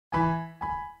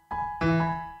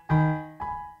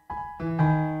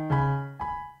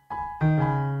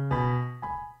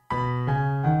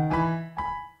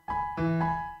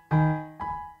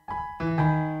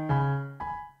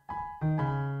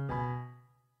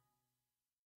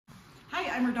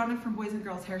I'm Radona from Boys and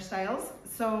Girls Hairstyles.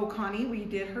 So Connie, we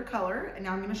did her color, and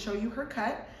now I'm going to show you her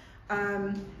cut.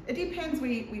 It depends,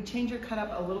 we change her cut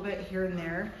up a little bit here and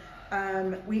there.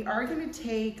 We are going to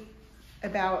take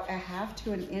about a half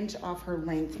to an inch off her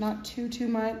length, not too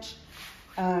much.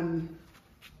 In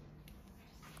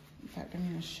fact, I'm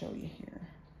going to show you here.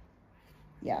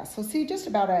 Yeah, so see, just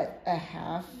about a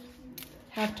half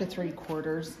to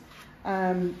 3/4.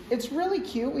 It's really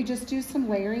cute. We just do some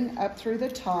layering up through the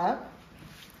top.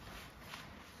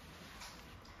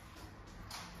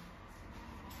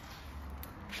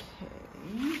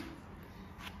 Okay.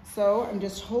 So I'm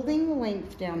just holding the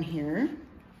length down here.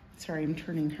 Sorry, I'm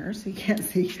turning her so you can't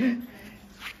see.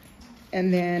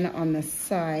 And then on the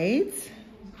sides,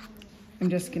 I'm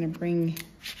just gonna bring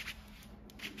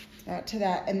that to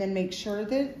that, and then make sure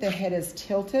that the head is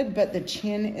tilted, but the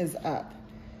chin is up.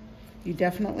 You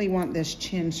definitely want this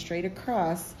chin straight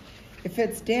across. If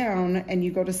it's down and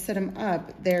you go to sit them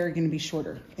up, they're gonna be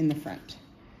shorter in the front.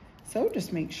 So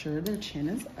just make sure their chin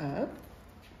is up.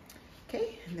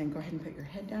 Okay, and then go ahead and put your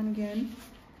head down again.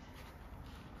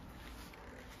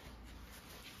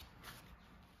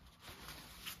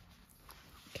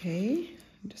 Okay,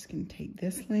 I'm just gonna take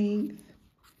this length,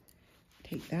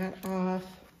 take that off.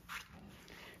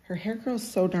 Her hair grows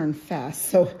so darn fast,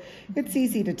 so it's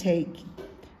easy to take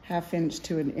 ½ inch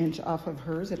to an inch off of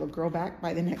hers. It'll grow back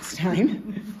by the next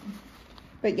time.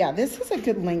 But yeah, this is a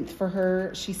good length for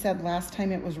her. She said last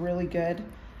time it was really good.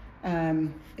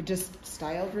 It just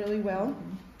styled really well.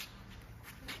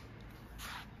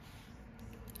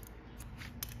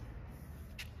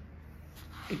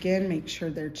 Again, make sure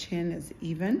their chin is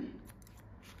even.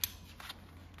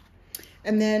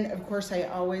 And then, of course, I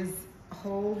always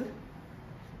hold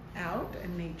out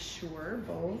and make sure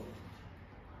both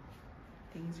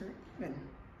things are even.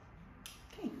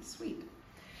 Okay, sweet.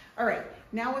 All right,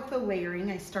 now with the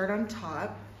layering, I start on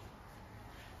top.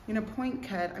 I'm gonna point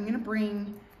cut. I'm gonna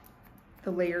bring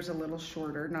the layers a little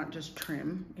shorter, not just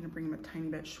trim. I'm gonna bring them a tiny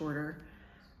bit shorter.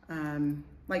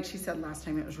 Like she said last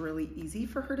time, it was really easy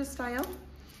for her to style.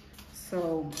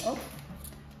 So,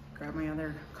 grab my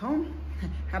other comb,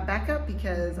 have backup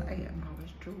because I am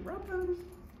always dropping.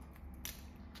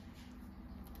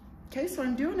 Okay, so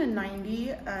I'm doing a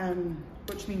 90,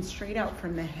 which means straight out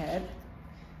from the head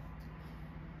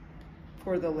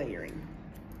for the layering.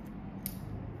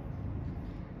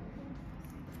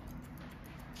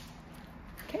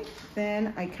 Okay,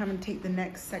 then I come and take the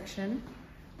next section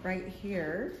right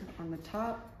here on the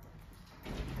top.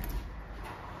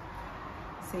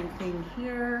 Same thing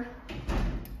here.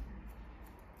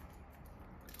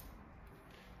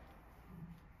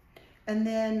 And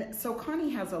then, so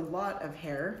Connie has a lot of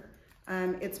hair.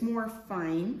 It's more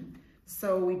fine,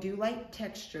 so we do like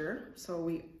texture, so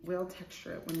we will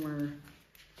texture it when we're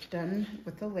done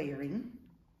with the layering.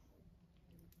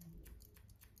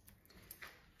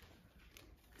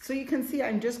 So you can see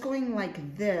I'm just going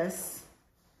like this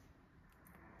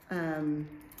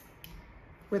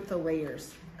with the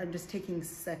layers. I'm just taking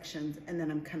sections and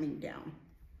then I'm coming down.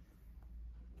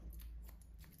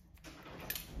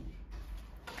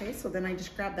 Okay, so then I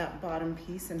just grab that bottom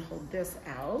piece and hold this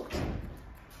out.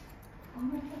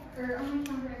 On my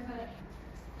calendar I put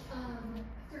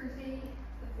Thursday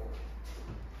the 4th.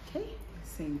 Okay,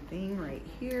 same thing right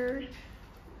here.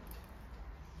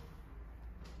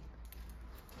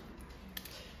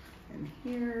 And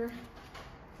here,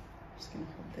 just gonna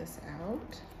hold this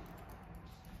out.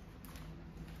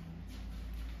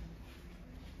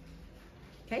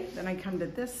 Okay, then I come to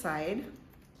this side.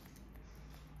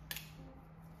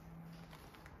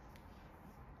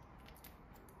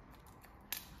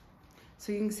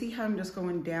 So you can see how I'm just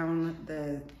going down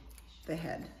the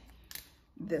head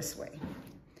this way.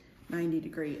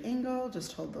 90-degree angle,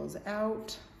 just hold those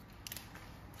out.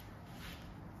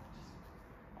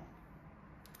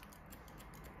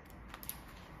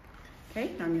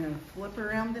 Okay, now I'm gonna flip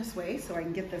around this way so I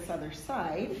can get this other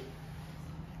side.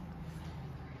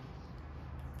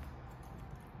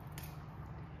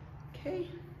 Okay,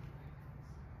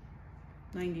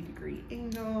 90-degree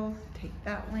angle, take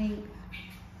that length.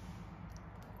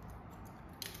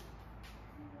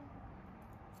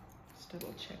 Just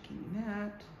double checking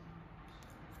that.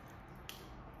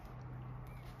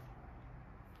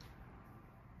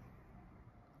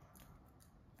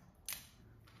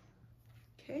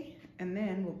 Okay, and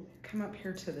then we'll come up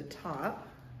here to the top.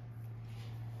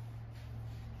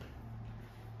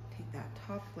 Take that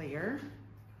top layer.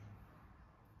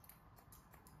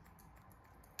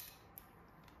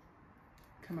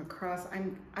 Come across,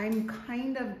 I'm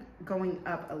kind of going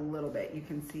up a little bit. You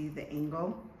can see the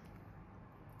angle.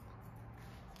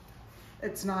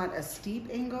 It's not a steep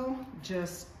angle,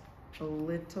 just a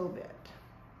little bit.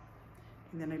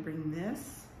 And then I bring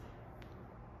this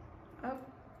up,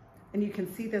 and you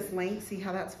can see this length. See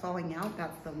how that's falling out?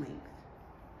 That's the length.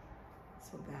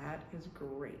 So that is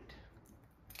great.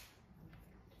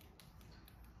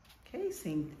 Okay,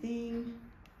 same thing.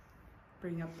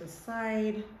 Bring up the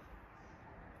side.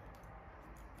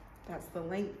 That's the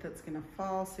length that's gonna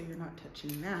fall, so you're not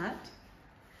touching that.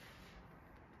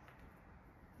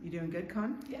 You doing good,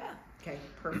 Con? Yeah. Okay,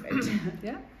 perfect.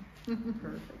 Yeah.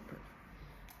 Perfect.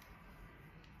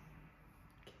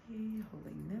 Okay,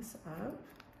 holding this up.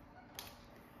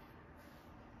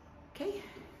 Okay.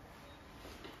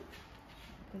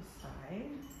 This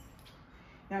side.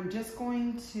 Now I'm just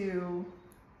going to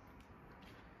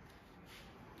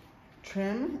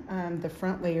trim the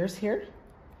front layers here.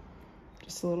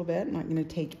 Just a little bit. I'm not going to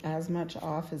take as much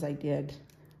off as I did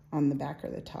on the back or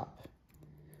the top.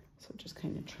 So just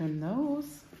kind of trim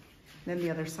those. Then the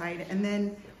other side. And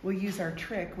then we'll use our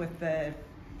trick with the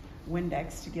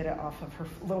Windex to get it off of her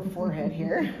little forehead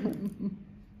here.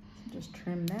 So just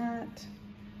trim that.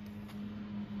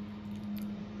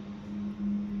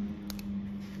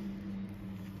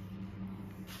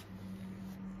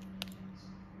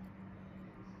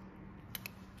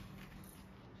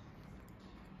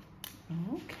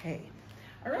 Okay.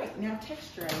 All right, now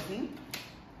texturizing. I'm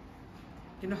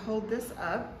gonna hold this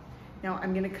up. Now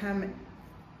I'm gonna come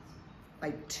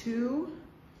like two,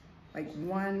 like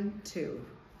 1, 2,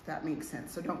 if that makes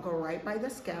sense. So don't go right by the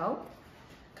scalp.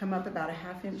 Come up about a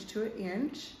 1/2 inch to 1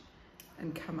 inch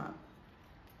and come up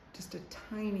just a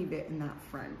tiny bit in that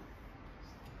front.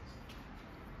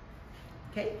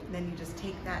 Okay, and then you just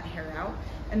take that hair out.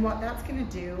 And what that's gonna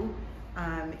do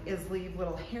is leave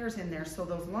little hairs in there, so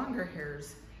those longer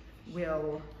hairs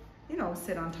will, you know,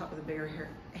 sit on top of the bigger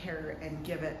hair and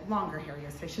give it, longer hair,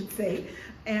 yes, I should say,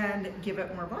 and give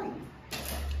it more volume.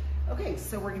 Okay,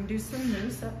 so we're gonna do some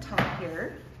mousse up top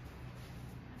here.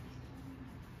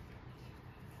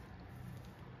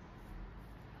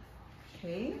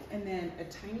 Okay, and then a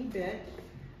tiny bit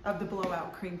of the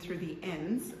blowout cream through the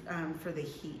ends for the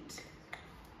heat.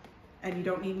 And you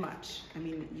don't need much. I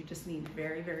mean, you just need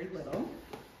very, very little.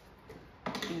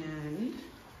 And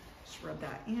just rub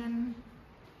that in.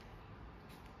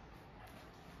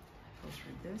 Go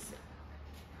through this.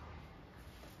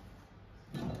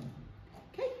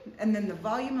 Okay, and then the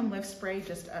volume and lift spray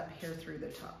just up here through the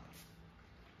top.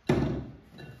 All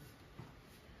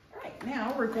right,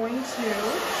 now we're going to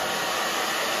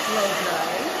blow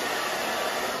dry.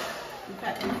 In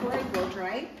fact, before I blow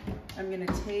dry, I'm gonna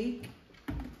take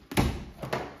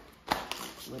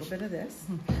a little bit of this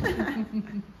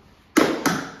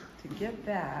to get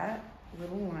that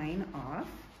little line off,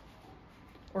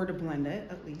 or to blend it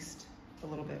at least a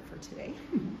little bit for today.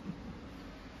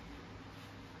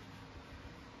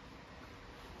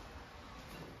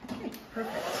 Okay,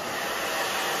 perfect.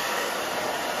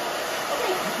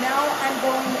 Okay, now I'm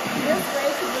going this way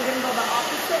because we're going to go the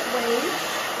opposite way.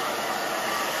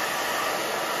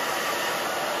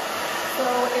 So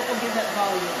it will give it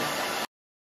volume.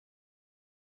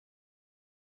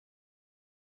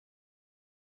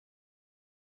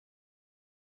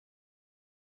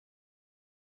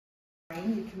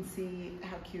 You can see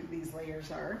how cute these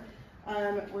layers are.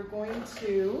 We're going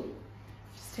to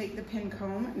just take the pin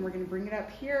comb and we're going to bring it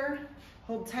up here,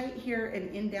 hold tight here,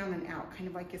 and in, down, and out, kind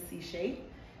of like a C shape.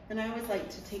 And I always like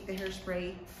to take the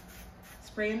hairspray,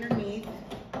 spray underneath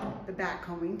the back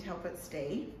combing to help it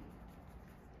stay.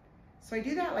 So I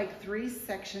do that like 3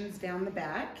 sections down the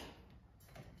back.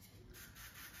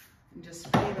 And just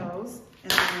spray those,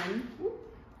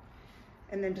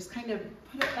 and then just kind of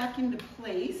put it back into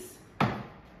place.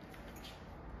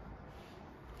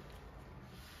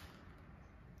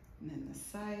 And then the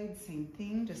side, same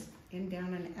thing, just in,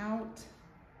 down, and out.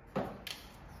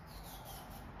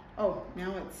 Oh,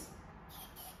 now it's,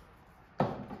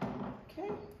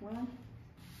 okay, well,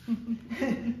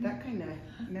 that kind of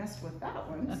messed with that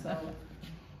one, so.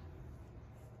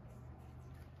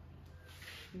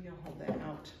 Maybe I'll hold that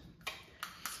out,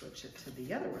 switch it to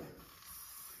the other one.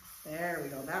 There we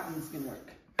go, that one's gonna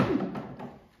work.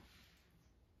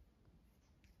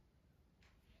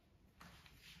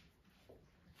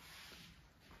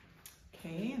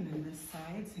 Okay, and then this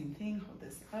side, same thing, hold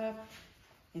this up,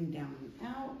 and down and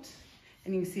out.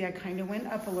 And you can see I kind of went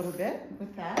up a little bit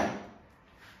with that.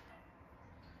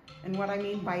 And what I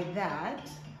mean by that,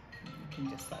 you can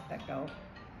just let that go,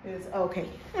 is, okay.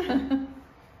 Okay,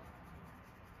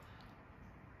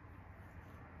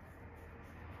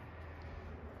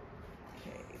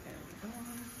 there we go.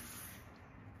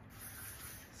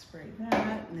 Spray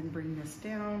that, and then bring this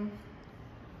down.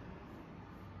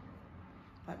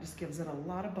 That just gives it a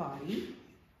lot of body.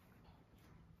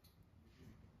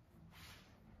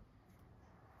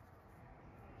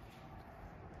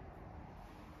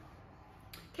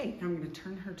 Okay, now I'm going to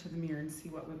turn her to the mirror and see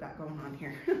what we've got going on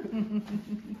here.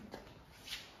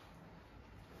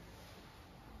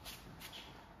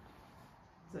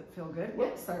 Does it feel good? Yep.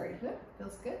 Whoops, sorry. Yep,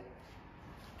 feels good.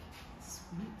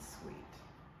 Sweet, sweet.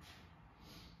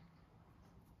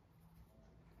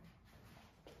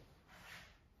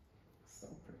 So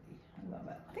pretty. I love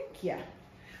it. Thank you.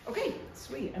 Okay,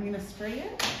 sweet. I'm going to spray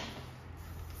it.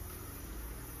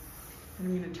 And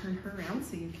I'm going to turn her around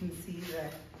so you can see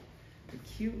the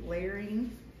cute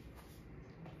layering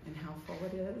and how full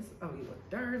it is. Oh, you look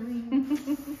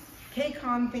darling. Okay,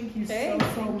 Con, thank you so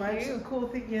much. You. The cool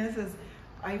thing is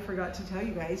I forgot to tell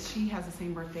you guys, she has the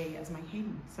same birthday as my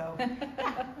Hayden. So,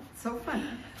 yeah, so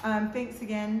fun. Thanks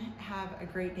again. Have a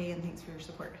great day and thanks for your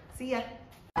support. See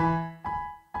ya.